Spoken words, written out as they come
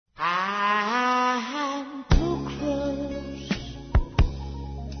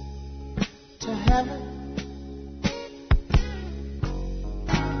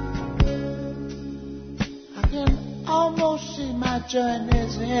join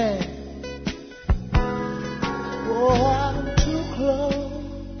his hand. Oh, I'm too close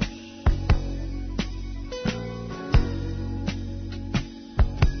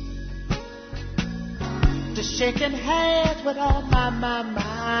to shaking hands with all my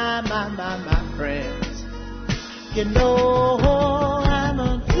friends. You know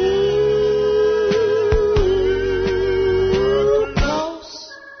I'm too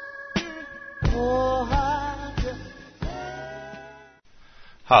close. Oh,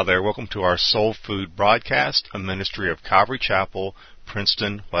 Hi there, welcome to our Soul Food broadcast, a ministry of Calvary Chapel,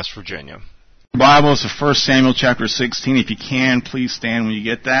 Princeton, West Virginia. The Bible is 1 Samuel chapter 16. If you can, please stand when you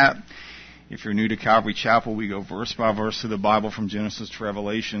get that. If you're new to Calvary Chapel, we go verse by verse through the Bible from Genesis to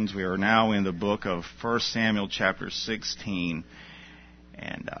Revelations. We are now in the book of 1 Samuel chapter 16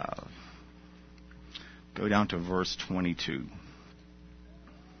 and go down to verse 22.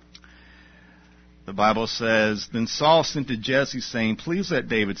 The Bible says, Then Saul sent to Jesse, saying, Please let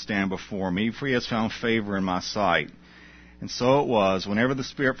David stand before me, for he has found favor in my sight. And so it was, whenever the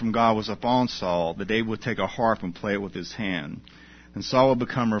Spirit from God was upon Saul, that David would take a harp and play it with his hand. And Saul would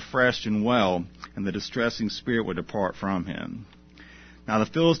become refreshed and well, and the distressing spirit would depart from him. Now the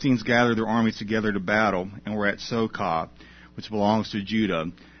Philistines gathered their armies together to battle, and were at Sokah, which belongs to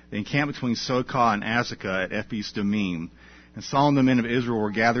Judah. They encamped between Sokah and Azekah at Ephes Dammim. And Saul and the men of Israel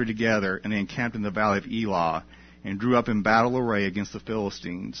were gathered together, and they encamped in the valley of Elah, and drew up in battle array against the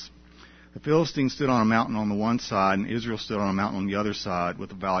Philistines. The Philistines stood on a mountain on the one side, and Israel stood on a mountain on the other side,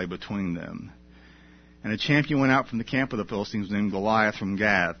 with a valley between them. And a champion went out from the camp of the Philistines named Goliath from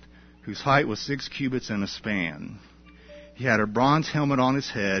Gath, whose height was 6 cubits and a span. He had a bronze helmet on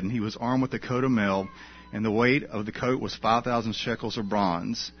his head, and he was armed with a coat of mail, and the weight of the coat was 5,000 shekels of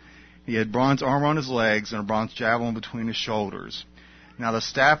bronze. He had bronze armor on his legs, and a bronze javelin between his shoulders. Now the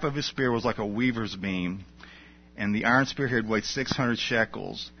staff of his spear was like a weaver's beam, and the iron spearhead weighed 600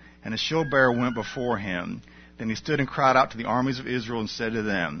 shekels. And a shield bearer went before him. Then he stood and cried out to the armies of Israel and said to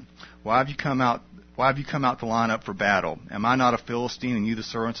them, Why have you come out to line up for battle? Am I not a Philistine, and you the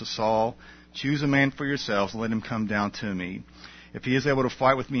servants of Saul? Choose a man for yourselves, and let him come down to me. If he is able to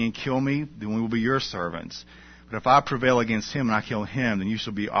fight with me and kill me, then we will be your servants. But if I prevail against him and I kill him, then you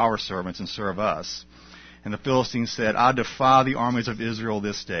shall be our servants and serve us. And the Philistines said, I defy the armies of Israel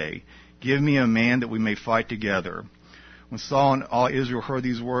this day. Give me a man that we may fight together. When Saul and all Israel heard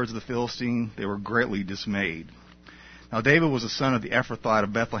these words of the Philistine, they were greatly dismayed. Now David was the son of the Ephrathite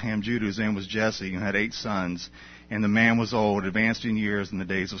of Bethlehem, Judah, whose name was Jesse, and had 8 sons. And the man was old, advanced in years in the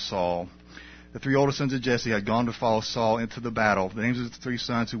days of Saul. The 3 oldest sons of Jesse had gone to follow Saul into the battle. The names of the 3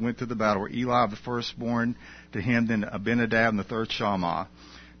 sons who went to the battle were Eli, the firstborn, to him then Abinadab, and the third Shammah.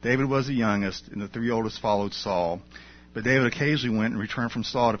 David was the youngest, and the 3 oldest followed Saul. But David occasionally went and returned from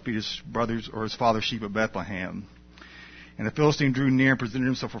Saul to feed his brothers or his father's sheep at Bethlehem. And the Philistine drew near and presented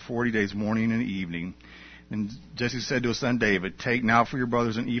himself for 40 days, morning and evening. And Jesse said to his son David, Take now for your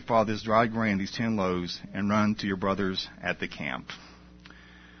brothers an ephah of this dried grain, these 10 loaves, and run to your brothers at the camp.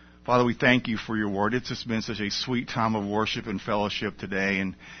 Father, we thank you for your word. It's just been such a sweet time of worship and fellowship today.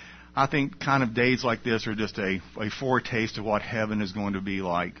 And I think kind of days like this are just a foretaste of what heaven is going to be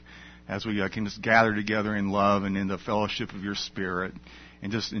like as we can just gather together in love and in the fellowship of your Spirit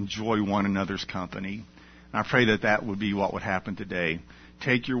and just enjoy one another's company. And I pray that that would be what would happen today.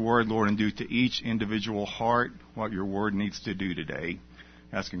 Take your word, Lord, and do to each individual heart what your word needs to do today.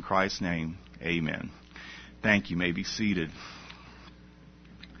 I ask in Christ's name, amen. Thank you. You may be seated.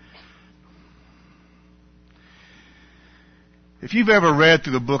 If you've ever read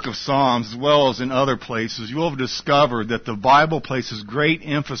through the book of Psalms as well as in other places, you will have discovered that the Bible places great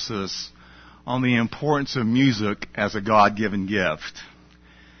emphasis on the importance of music as a God-given gift.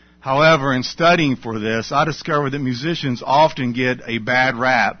 However, in studying for this, I discovered that musicians often get a bad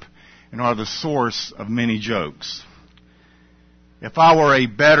rap and are the source of many jokes. If I were a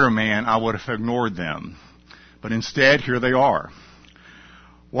better man, I would have ignored them. But instead, here they are.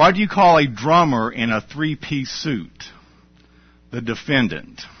 Why do you call a drummer in a 3-piece suit the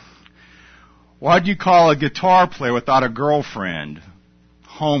defendant? Why do you call a guitar player without a girlfriend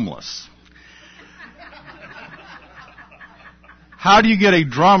homeless? How do you get a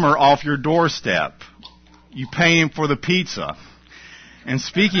drummer off your doorstep? You pay him for the pizza. And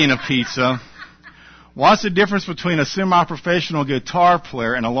speaking of pizza, what's the difference between a semi-professional guitar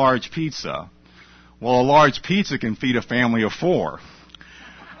player and a large pizza? Well, a large pizza can feed a family of 4.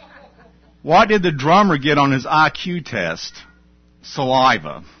 What did the drummer get on his IQ test?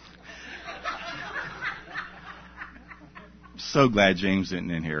 Saliva. So glad James isn't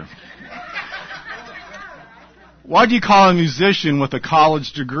in here. What do you call a musician with a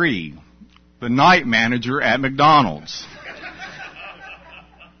college degree? The night manager at McDonald's.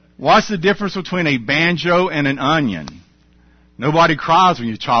 What's the difference between a banjo and an onion? Nobody cries when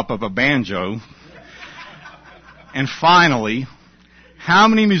you chop up a banjo. And finally, how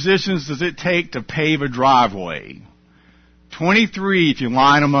many musicians does it take to pave a driveway? 23 if you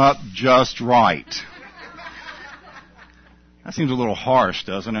line them up just right. That seems a little harsh,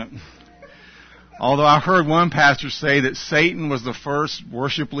 doesn't it? Although I heard one pastor say that Satan was the first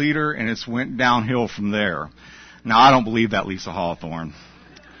worship leader and it's went downhill from there. Now, I don't believe that, Lisa Hawthorne.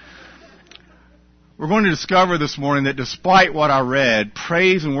 We're going to discover this morning that despite what I read,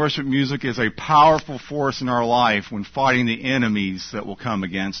 praise and worship music is a powerful force in our life when fighting the enemies that will come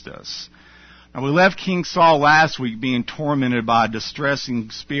against us. Now, we left King Saul last week being tormented by a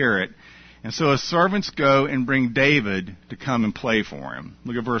distressing spirit, and so his servants go and bring David to come and play for him.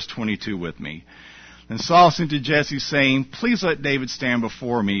 Look at verse 22 with me. Then Saul sent to Jesse, saying, "Please let David stand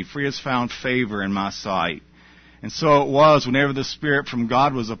before me, for he has found favor in my sight." And so it was, whenever the Spirit from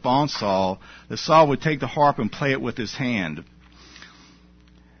God was upon Saul, that Saul would take the harp and play it with his hand.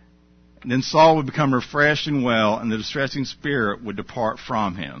 And then Saul would become refreshed and well, and the distressing spirit would depart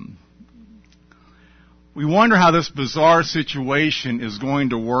from him. We wonder how this bizarre situation is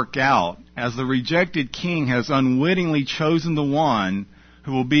going to work out, as the rejected king has unwittingly chosen the one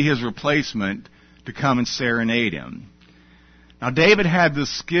who will be his replacement to come and serenade him. Now, David had the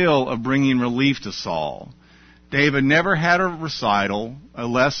skill of bringing relief to Saul. David never had a recital, a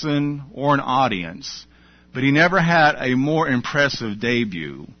lesson, or an audience, but he never had a more impressive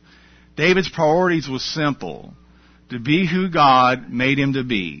debut. David's priorities was simple: to be who God made him to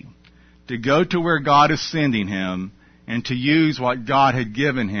be, to go to where God is sending him, and to use what God had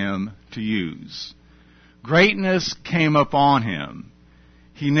given him to use. Greatness came upon him.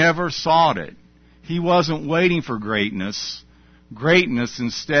 He never sought it. He wasn't waiting for greatness. Greatness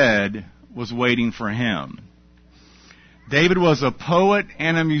instead was waiting for him. David was a poet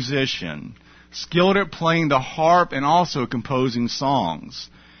and a musician, skilled at playing the harp and also composing songs.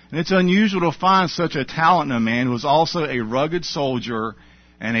 And it's unusual to find such a talent in a man who was also a rugged soldier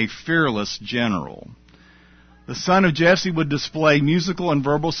and a fearless general. The son of Jesse would display musical and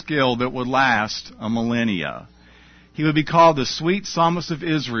verbal skill that would last a millennia. He would be called the sweet psalmist of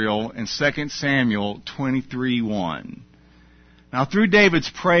Israel in 2 Samuel 23:1. Now, through David's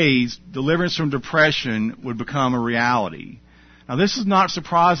praise, deliverance from depression would become a reality. Now, this is not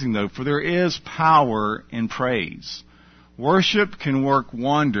surprising, though, for there is power in praise. Worship can work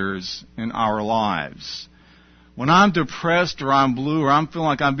wonders in our lives. When I'm depressed or I'm blue or I'm feeling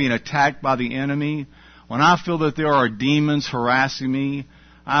like I'm being attacked by the enemy, when I feel that there are demons harassing me,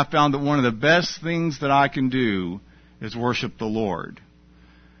 I found that one of the best things that I can do is worship the Lord.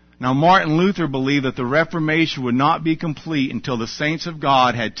 Now, Martin Luther believed that the Reformation would not be complete until the saints of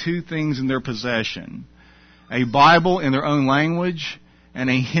God had two things in their possession: a Bible in their own language and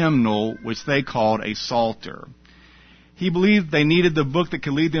a hymnal, which they called a psalter. He believed they needed the book that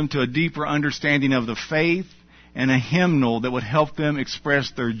could lead them to a deeper understanding of the faith, and a hymnal that would help them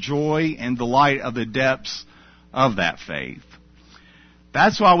express their joy and delight of the depths of that faith.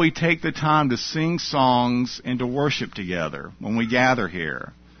 That's why we take the time to sing songs and to worship together when we gather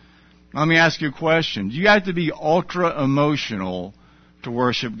here. Let me ask you a question. Do you have to be ultra emotional to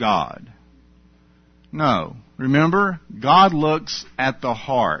worship God? No. Remember, God looks at the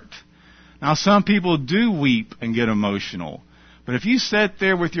heart. Now, some people do weep and get emotional, but if you sit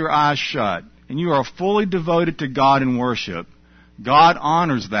there with your eyes shut and you are fully devoted to God in worship, God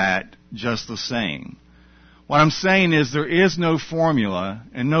honors that just the same. What I'm saying is there is no formula,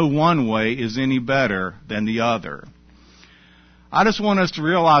 and no one way is any better than the other. I just want us to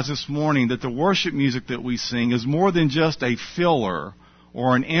realize this morning that the worship music that we sing is more than just a filler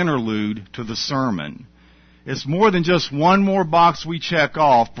or an interlude to the sermon. It's more than just one more box we check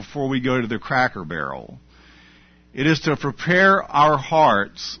off before we go to the Cracker Barrel. It is to prepare our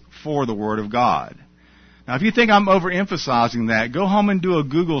hearts for the Word of God. Now, if you think I'm overemphasizing that, go home and do a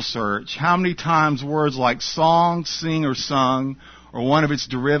Google search how many times words like song, sing, or sung, or one of its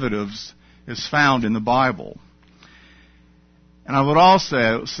derivatives is found in the Bible. And I would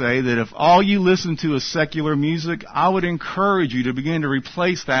also say that if all you listen to is secular music, I would encourage you to begin to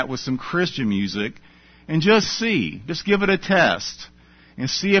replace that with some Christian music and just give it a test and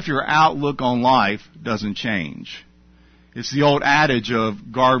see if your outlook on life doesn't change. It's the old adage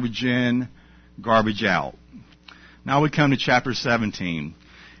of garbage in, garbage out. Now we come to chapter 17.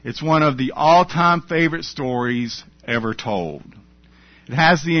 It's one of the all-time favorite stories ever told. It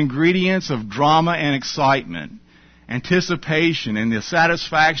has the ingredients of drama and excitement, anticipation, and the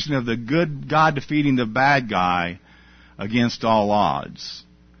satisfaction of the good God defeating the bad guy against all odds.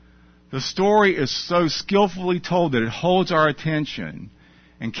 The story is so skillfully told that it holds our attention,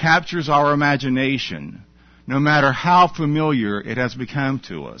 and captures our imagination, no matter how familiar it has become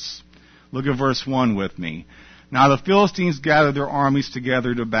to us. Look at verse 1 with me. Now the Philistines gathered their armies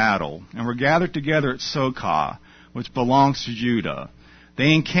together to battle, and were gathered together at Sokah, which belongs to Judah.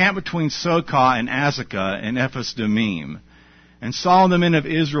 They encamped between Sokah and Azekah and Ephes-Dammim. And Saul and the men of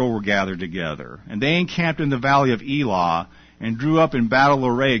Israel were gathered together, and they encamped in the valley of Elah, and drew up in battle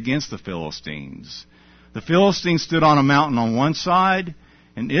array against the Philistines. The Philistines stood on a mountain on one side,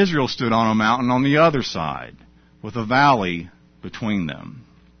 and Israel stood on a mountain on the other side, with a valley between them.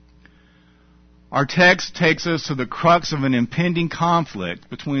 Our text takes us to the crux of an impending conflict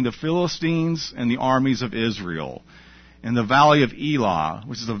between the Philistines and the armies of Israel in the valley of Elah,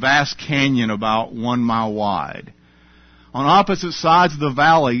 which is a vast canyon about 1 mile wide. On opposite sides of the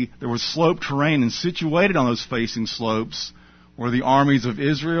valley, there was sloped terrain, and situated on those facing slopes were the armies of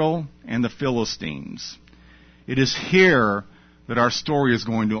Israel and the Philistines. It is here that our story is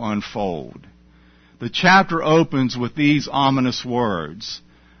going to unfold. The chapter opens with these ominous words.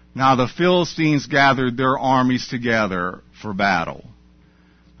 Now the Philistines gathered their armies together for battle.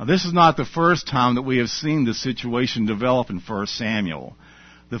 Now this is not the first time that we have seen this situation develop in 1 Samuel.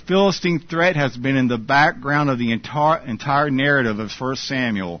 The Philistine threat has been in the background of the entire narrative of 1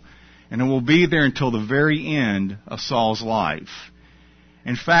 Samuel, and it will be there until the very end of Saul's life.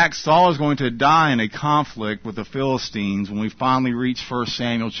 In fact, Saul is going to die in a conflict with the Philistines when we finally reach 1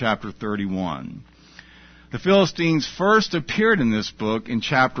 Samuel chapter 31. The Philistines first appeared in this book in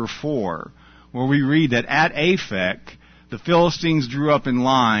chapter 4, where we read that at Aphek, the Philistines drew up in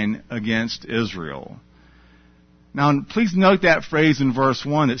line against Israel. Now, please note that phrase in verse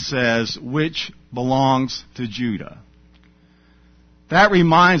 1 that says, which belongs to Judah. That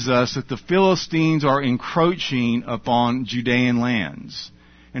reminds us that the Philistines are encroaching upon Judean lands.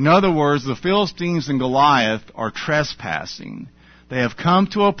 In other words, the Philistines and Goliath are trespassing. They have come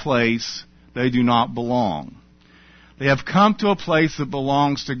to a place they do not belong. They have come to a place that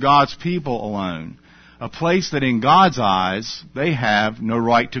belongs to God's people alone, a place that in God's eyes they have no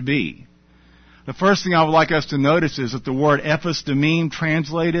right to be. The first thing I would like us to notice is that the word Ephes-Dammim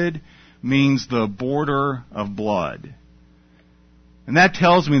translated means the border of blood. And that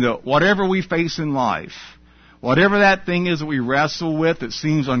tells me that whatever we face in life, whatever that thing is that we wrestle with that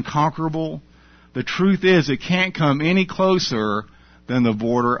seems unconquerable, the truth is it can't come any closer than the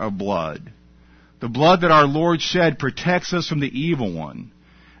border of blood. The blood that our Lord shed protects us from the evil one.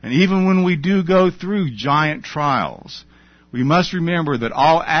 And even when we do go through giant trials, we must remember that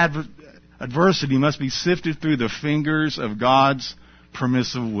all adversity must be sifted through the fingers of God's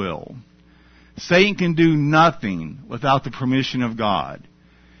permissive will. Satan can do nothing without the permission of God.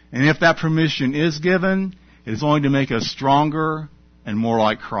 And if that permission is given, it is only to make us stronger and more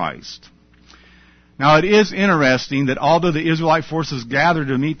like Christ. Now it is interesting that although the Israelite forces gathered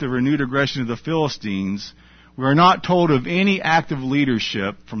to meet the renewed aggression of the Philistines, we are not told of any active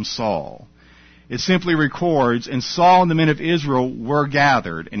leadership from Saul. It simply records, and Saul and the men of Israel were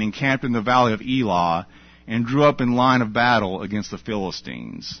gathered and encamped in the valley of Elah and drew up in line of battle against the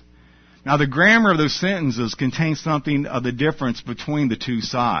Philistines. Now the grammar of those sentences contains something of the difference between the two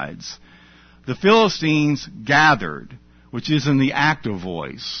sides. The Philistines gathered, which is in the active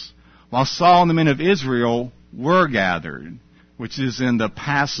voice, while Saul and the men of Israel were gathered, which is in the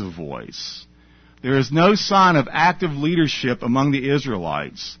passive voice. There is no sign of active leadership among the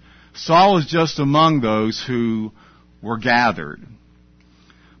Israelites. Saul is just among those who were gathered.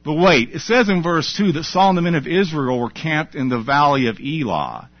 But wait, it says in verse 2 that Saul and the men of Israel were camped in the valley of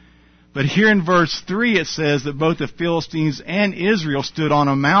Elah. But here in verse 3 it says that both the Philistines and Israel stood on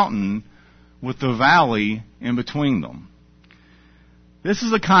a mountain with the valley in between them. This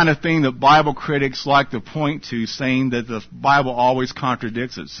is the kind of thing that Bible critics like to point to, saying that the Bible always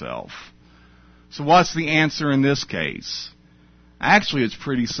contradicts itself. So what's the answer in this case? Actually, it's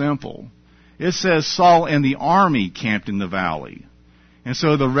pretty simple. It says Saul and the army camped in the valley. And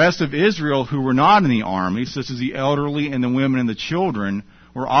so the rest of Israel who were not in the army, such as the elderly and the women and the children,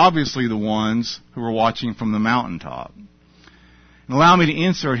 were obviously the ones who were watching from the mountaintop. And allow me to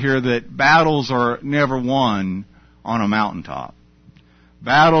insert here that battles are never won on a mountaintop.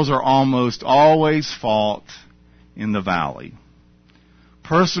 Battles are almost always fought in the valley.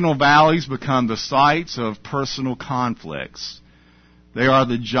 Personal valleys become the sites of personal conflicts. They are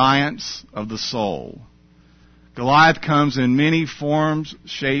the giants of the soul. Goliath comes in many forms,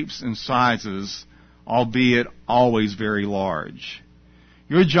 shapes, and sizes, albeit always very large.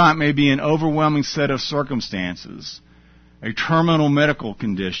 Your giant may be an overwhelming set of circumstances, a terminal medical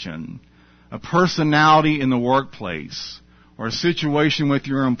condition, a personality in the workplace, or a situation with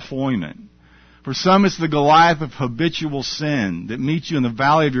your employment. For some, it's the Goliath of habitual sin that meets you in the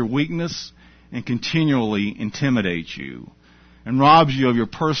valley of your weakness and continually intimidates you and robs you of your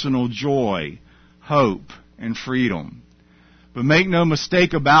personal joy, hope, and freedom. But make no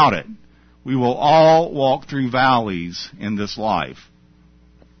mistake about it, we will all walk through valleys in this life.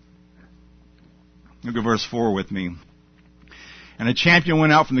 Look at verse 4 with me. And a champion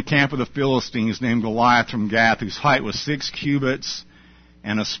went out from the camp of the Philistines named Goliath from Gath, whose height was 6 cubits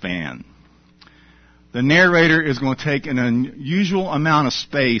and a span. The narrator is going to take an unusual amount of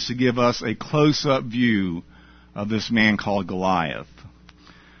space to give us a close-up view of this man called Goliath.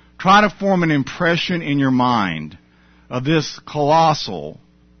 Try to form an impression in your mind of this colossal,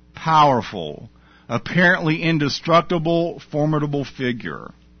 powerful, apparently indestructible, formidable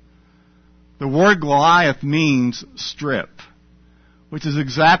figure. The word Goliath means strip, which is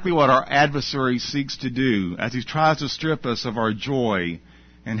exactly what our adversary seeks to do as he tries to strip us of our joy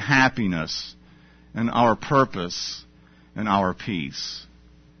and happiness and our purpose and our peace.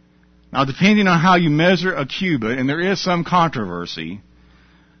 Now, depending on how you measure a cubit, and there is some controversy,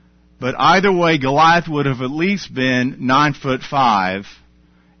 but either way, Goliath would have at least been 9'5",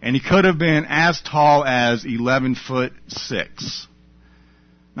 and he could have been as tall as 11'6".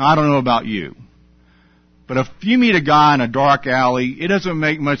 Now, I don't know about you, but if you meet a guy in a dark alley, it doesn't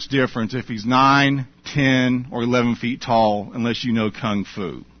make much difference if he's 9, 10, or 11 feet tall, unless you know Kung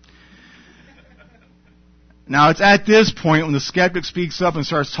Fu. Now, it's at this point when the skeptic speaks up and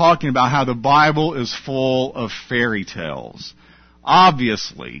starts talking about how the Bible is full of fairy tales.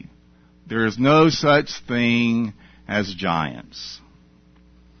 Obviously, there is no such thing as giants.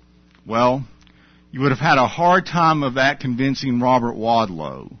 Well, you would have had a hard time of that convincing Robert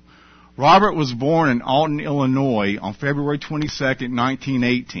Wadlow. Robert was born in Alton, Illinois on February 22nd,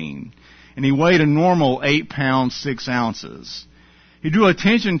 1918, and he weighed a normal 8 pounds, 6 ounces. He drew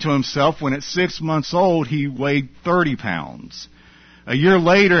attention to himself when at 6 months old he weighed 30 pounds. A year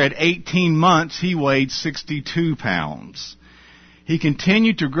later, at 18 months, he weighed 62 pounds. He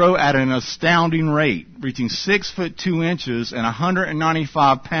continued to grow at an astounding rate, reaching 6'2" and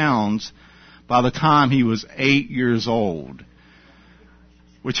 195 pounds by the time he was 8 years old,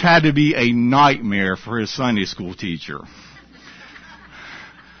 which had to be a nightmare for his Sunday school teacher.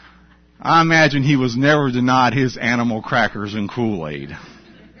 I imagine he was never denied his animal crackers and Kool-Aid.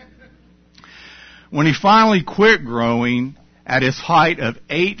 When he finally quit growing at his height of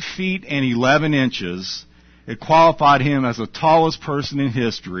 8 feet and 11 inches, it qualified him as the tallest person in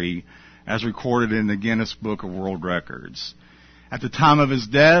history as recorded in the Guinness Book of World Records. At the time of his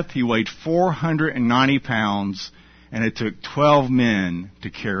death, he weighed 490 pounds, and it took 12 men to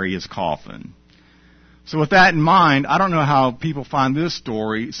carry his coffin. So with that in mind, I don't know how people find this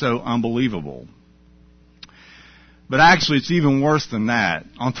story so unbelievable. But actually, it's even worse than that.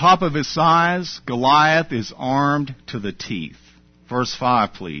 On top of his size, Goliath is armed to the teeth. Verse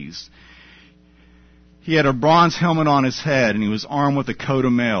 5, please. He had a bronze helmet on his head, and he was armed with a coat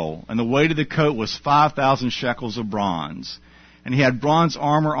of mail, and the weight of the coat was 5,000 shekels of bronze. And he had bronze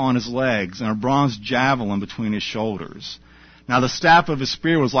armor on his legs, and a bronze javelin between his shoulders. Now the staff of his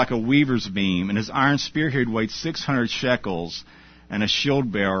spear was like a weaver's beam, and his iron spearhead weighed 600 shekels, and a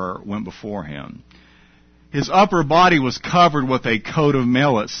shield bearer went before him. His upper body was covered with a coat of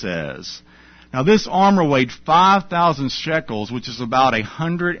mail, it says. Now this armor weighed 5,000 shekels, which is about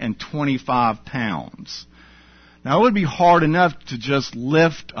 125 pounds. Now it would be hard enough to just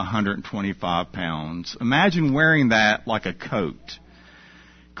lift 125 pounds. Imagine wearing that like a coat.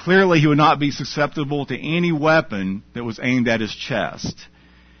 Clearly, he would not be susceptible to any weapon that was aimed at his chest.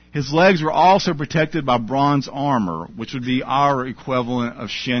 His legs were also protected by bronze armor, which would be our equivalent of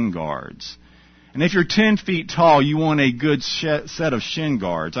shin guards. And if you're 10 feet tall, you want a good set of shin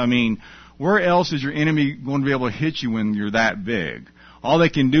guards. I mean, where else is your enemy going to be able to hit you when you're that big? All they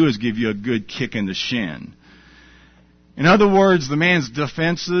can do is give you a good kick in the shin. In other words, the man's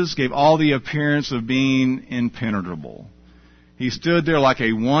defenses gave all the appearance of being impenetrable. He stood there like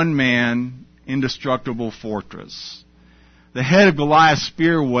a one-man, indestructible fortress. The head of Goliath's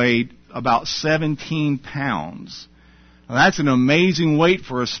spear weighed about 17 pounds. Now, that's an amazing weight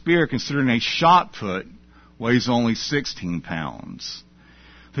for a spear, considering a shot put weighs only 16 pounds.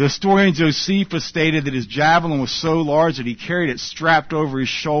 The historian Josephus stated that his javelin was so large that he carried it strapped over his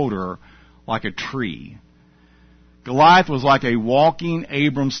shoulder like a tree. Goliath was like a walking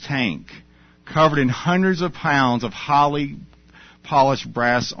Abrams tank, covered in hundreds of pounds of highly polished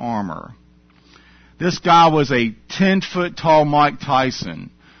brass armor. This guy was a 10-foot tall Mike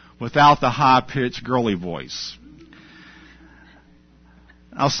Tyson without the high-pitched girly voice.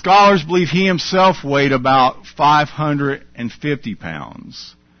 Now, scholars believe he himself weighed about 550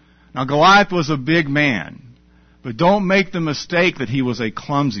 pounds. Now, Goliath was a big man, but don't make the mistake that he was a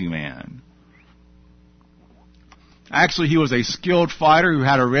clumsy man. Actually, he was a skilled fighter who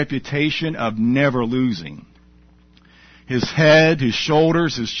had a reputation of never losing. His head, his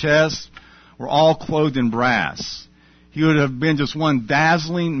shoulders, his chest were all clothed in brass. He would have been just one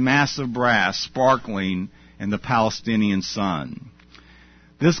dazzling mass of brass sparkling in the Palestinian sun.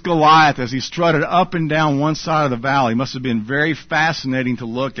 This Goliath, as he strutted up and down one side of the valley, must have been very fascinating to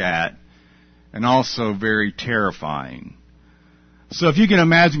look at and also very terrifying. So if you can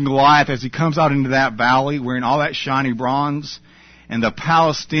imagine Goliath as he comes out into that valley wearing all that shiny bronze and the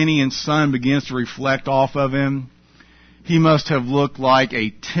Palestinian sun begins to reflect off of him, he must have looked like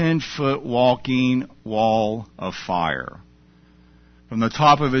a 10-foot walking wall of fire. From the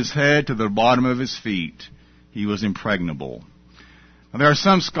top of his head to the bottom of his feet, he was impregnable. Now, there are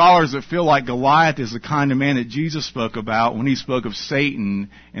some scholars that feel like Goliath is the kind of man that Jesus spoke about when he spoke of Satan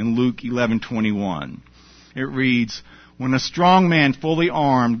in Luke 11:21. It reads, "When a strong man fully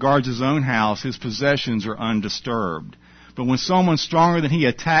armed guards his own house, his possessions are undisturbed. But when someone stronger than he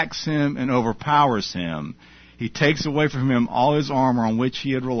attacks him and overpowers him, he takes away from him all his armor on which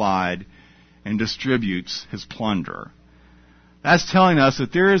he had relied and distributes his plunder." That's telling us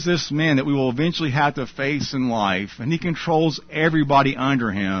that there is this man that we will eventually have to face in life, and he controls everybody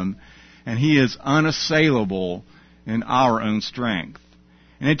under him, and he is unassailable in our own strength.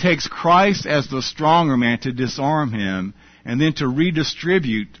 And it takes Christ as the stronger man to disarm him and then to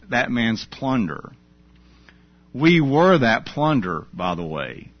redistribute that man's plunder. We were that plunder, by the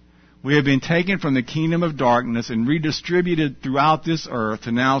way. We have been taken from the kingdom of darkness and redistributed throughout this earth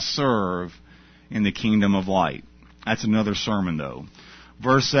to now serve in the kingdom of light. That's another sermon, though.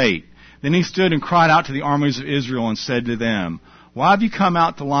 Verse 8, "Then he stood and cried out to the armies of Israel and said to them, 'Why have you come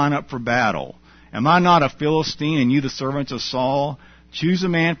out to line up for battle? Am I not a Philistine and you the servants of Saul? Choose a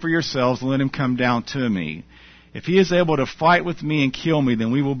man for yourselves and let him come down to me. If he is able to fight with me and kill me, then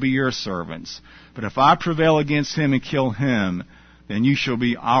we will be your servants. But if I prevail against him and kill him, then you shall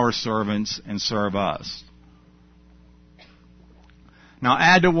be our servants and serve us.'" Now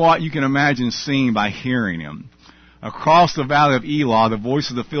add to what you can imagine seeing by hearing him. Across the valley of Elah, the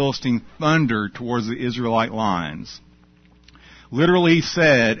voice of the Philistine thundered towards the Israelite lines. Literally he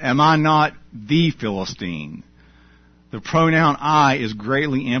said, "Am I not the Philistine?" The pronoun I is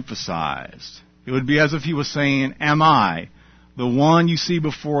greatly emphasized. It would be as if he was saying, "Am I, the one you see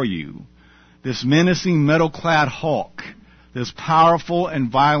before you, this menacing metal-clad hulk, this powerful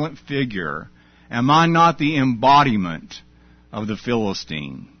and violent figure, am I not the embodiment of the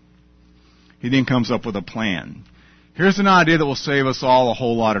Philistine?" He then comes up with a plan. Here's an idea that will save us all a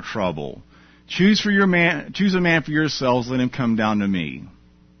whole lot of trouble. Choose a man for yourselves, let him come down to me.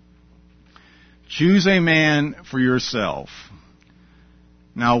 Choose a man for yourself.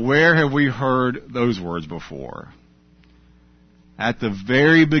 Now, where have we heard those words before? At the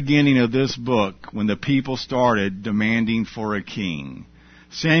very beginning of this book, when the people started demanding for a king.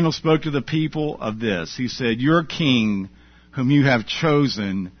 Samuel spoke to the people of this. He said, "Your king, whom you have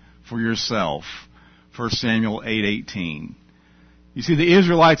chosen for yourself." 1 Samuel 8:18. You see, the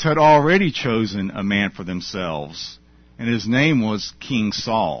Israelites had already chosen a man for themselves, and his name was King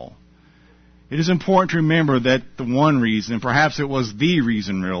Saul. It is important to remember that the one reason, perhaps it was the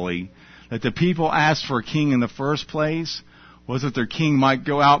reason really, that the people asked for a king in the first place was that their king might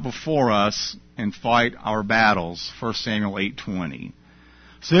go out before us and fight our battles. 1 Samuel 8:20.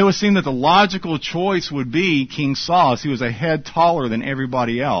 So it would seem that the logical choice would be King Saul, as he was a head taller than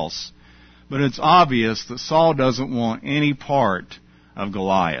everybody else. But it's obvious that Saul doesn't want any part of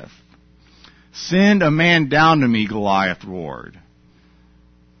Goliath. "Send a man down to me," Goliath roared.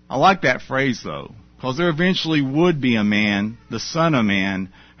 I like that phrase, though, because there eventually would be a man, the Son of Man,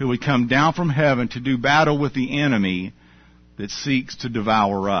 who would come down from heaven to do battle with the enemy that seeks to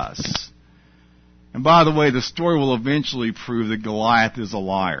devour us. And by the way, the story will eventually prove that Goliath is a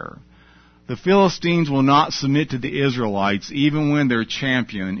liar. The Philistines will not submit to the Israelites even when their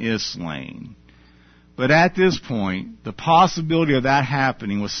champion is slain. But at this point, the possibility of that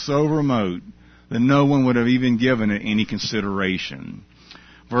happening was so remote that no one would have even given it any consideration.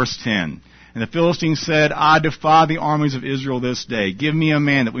 Verse 10, "And the Philistines said, 'I defy the armies of Israel this day. Give me a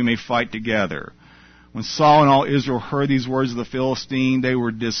man that we may fight together.' When Saul and all Israel heard these words of the Philistine, they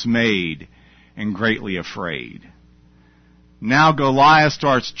were dismayed and greatly afraid." Now Goliath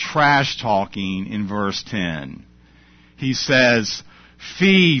starts trash talking in verse 10. He says,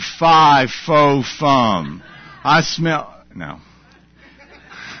 "Fee, fi, fo, fum. I smell..." No.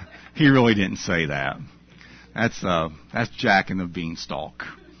 He really didn't say that. That's Jack and the Beanstalk.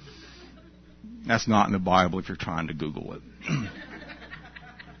 That's not in the Bible if you're trying to Google it.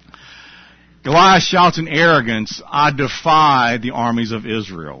 Goliath shouts in arrogance, "I defy the armies of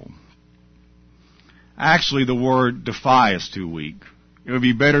Israel." Actually, the word defy is too weak. It would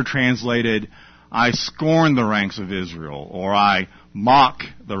be better translated, "I scorn the ranks of Israel," or "I mock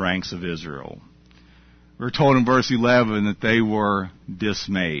the ranks of Israel." We're told in verse 11 that they were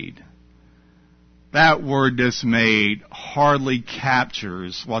dismayed. That word dismayed hardly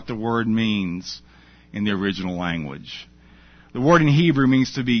captures what the word means in the original language. The word in Hebrew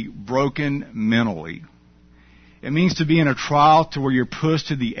means to be broken mentally. It means to be in a trial to where you're pushed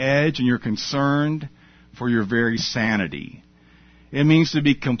to the edge and you're concerned for your very sanity. It means to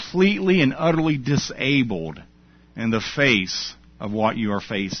be completely and utterly disabled in the face of what you are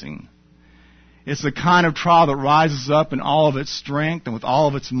facing. It's the kind of trial that rises up in all of its strength and with all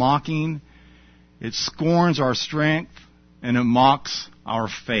of its mocking. It scorns our strength and it mocks our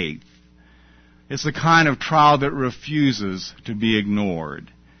faith. It's the kind of trial that refuses to be ignored.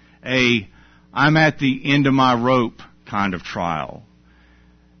 I'm at the end of my rope kind of trial.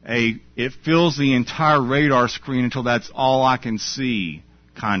 It fills the entire radar screen until that's all I can see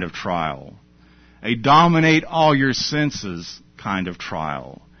kind of trial. A dominate all your senses kind of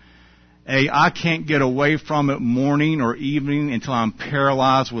trial. I can't get away from it morning or evening until I'm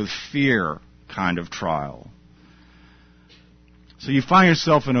paralyzed with fear kind of trial. So you find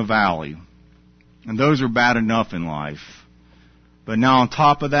yourself in a valley. And those are bad enough in life. But now on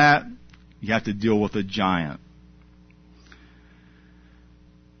top of that, you have to deal with a giant.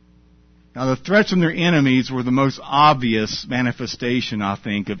 Now the threats from their enemies were the most obvious manifestation, I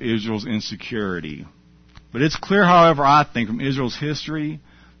think, of Israel's insecurity. But it's clear, however, I think, from Israel's history,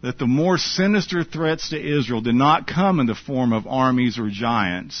 that the more sinister threats to Israel did not come in the form of armies or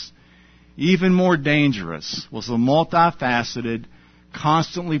giants. Even more dangerous was the multifaceted,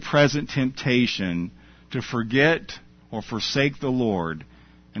 constantly present temptation to forget or forsake the Lord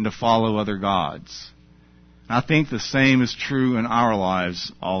and to follow other gods. And I think the same is true in our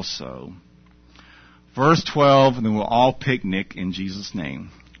lives also. Verse 12, and then we'll all picnic in Jesus' name.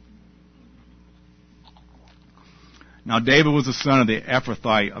 Now David was the son of the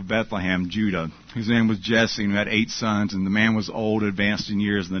Ephrathite of Bethlehem, Judah, whose name was Jesse, and who had 8 sons, and the man was old, advanced in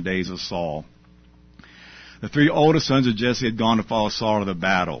years in the days of Saul. The 3 oldest sons of Jesse had gone to follow Saul to the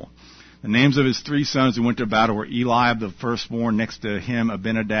battle. The names of his 3 sons who went to battle were Eliab, the firstborn, next to him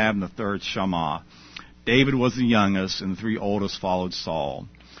Abinadab, and the third Shammah. David was the youngest, and the 3 oldest followed Saul.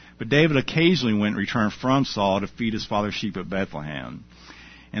 But David occasionally went and returned from Saul to feed his father's sheep at Bethlehem.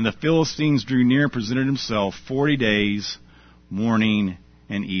 And the Philistines drew near and presented himself 40 days, morning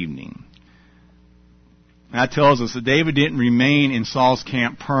and evening. That tells us that David didn't remain in Saul's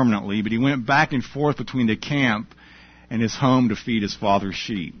camp permanently, but he went back and forth between the camp and his home to feed his father's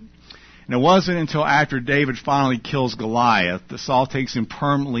sheep. And it wasn't until after David finally kills Goliath that Saul takes him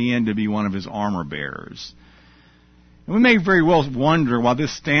permanently in to be one of his armor bearers. And we may very well wonder why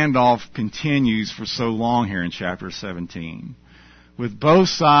this standoff continues for so long here in chapter 17. With both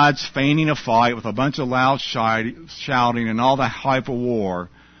sides feigning a fight with a bunch of loud shouting and all the hype of war,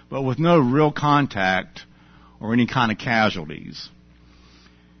 but with no real contact or any kind of casualties.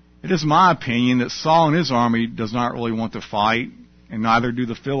 It is my opinion that Saul and his army does not really want to fight, and neither do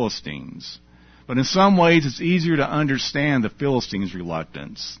the Philistines. But in some ways, it's easier to understand the Philistines'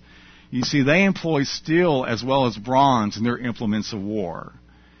 reluctance. You see, they employ steel as well as bronze in their implements of war.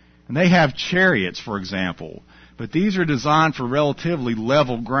 And they have chariots, for example, but these are designed for relatively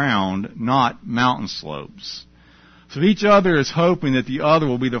level ground, not mountain slopes. So each other is hoping that the other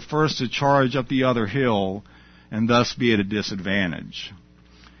will be the first to charge up the other hill and thus be at a disadvantage.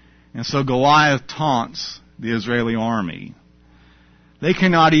 And so Goliath taunts the Israeli army. They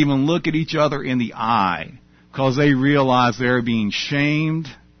cannot even look at each other in the eye because they realize they're being shamed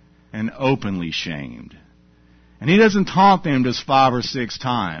and openly shamed. And he doesn't taunt them just 5 or 6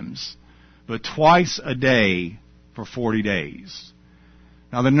 times, but twice a day for 40 days.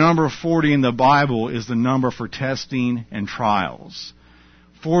 Now the number 40 in the Bible is the number for testing and trials.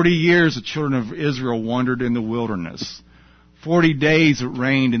 40 years the children of Israel wandered in the wilderness. 40 days it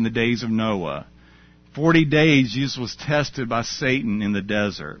rained in the days of Noah. 40 days Jesus was tested by Satan in the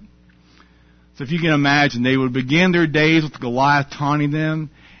desert. So if you can imagine, they would begin their days with Goliath taunting them,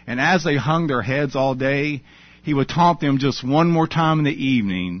 and as they hung their heads all day, he would taunt them just one more time in the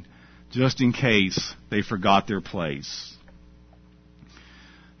evening, just in case they forgot their place.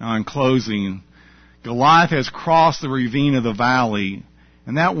 Now in closing, Goliath has crossed the ravine of the valley,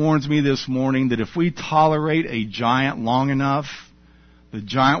 and that warns me this morning that if we tolerate a giant long enough, the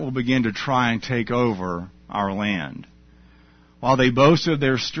giant will begin to try and take over our land. While they boast of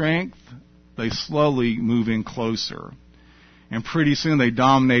their strength, they slowly move in closer. And pretty soon they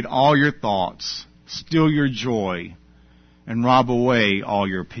dominate all your thoughts, steal your joy, and rob away all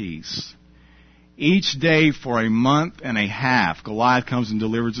your peace. Each day for a month and a half, Goliath comes and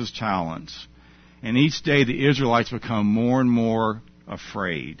delivers his challenge. And each day the Israelites become more and more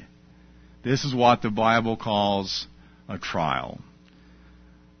afraid. This is what the Bible calls a trial.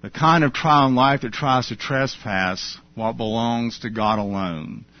 The kind of trial in life that tries to trespass what belongs to God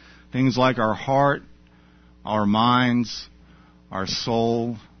alone. Things like our heart, our minds, our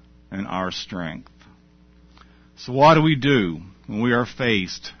soul, and our strength. So what do we do when we are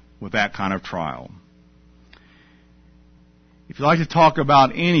faced with that kind of trial? If you'd like to talk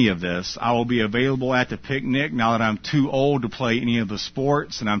about any of this, I will be available at the picnic now that I'm too old to play any of the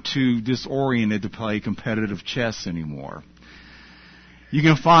sports and I'm too disoriented to play competitive chess anymore. You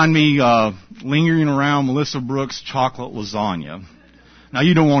can find me lingering around Melissa Brooks' chocolate lasagna. Now,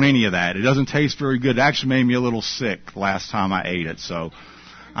 you don't want any of that. It doesn't taste very good. It actually made me a little sick the last time I ate it. So,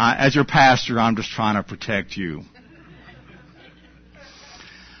 as your pastor, I'm just trying to protect you.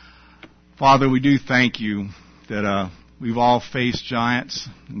 Father, we do thank you that we've all faced giants.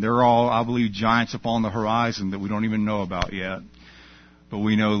 They're all, I believe, giants up on the horizon that we don't even know about yet. But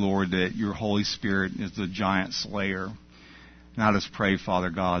we know, Lord, that your Holy Spirit is the giant slayer. And I just pray, Father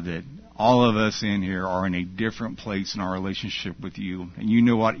God, that all of us in here are in a different place in our relationship with you. And you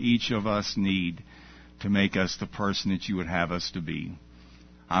know what each of us need to make us the person that you would have us to be.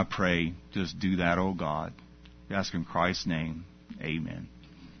 I pray, just do that, oh God. We ask in Christ's name. Amen.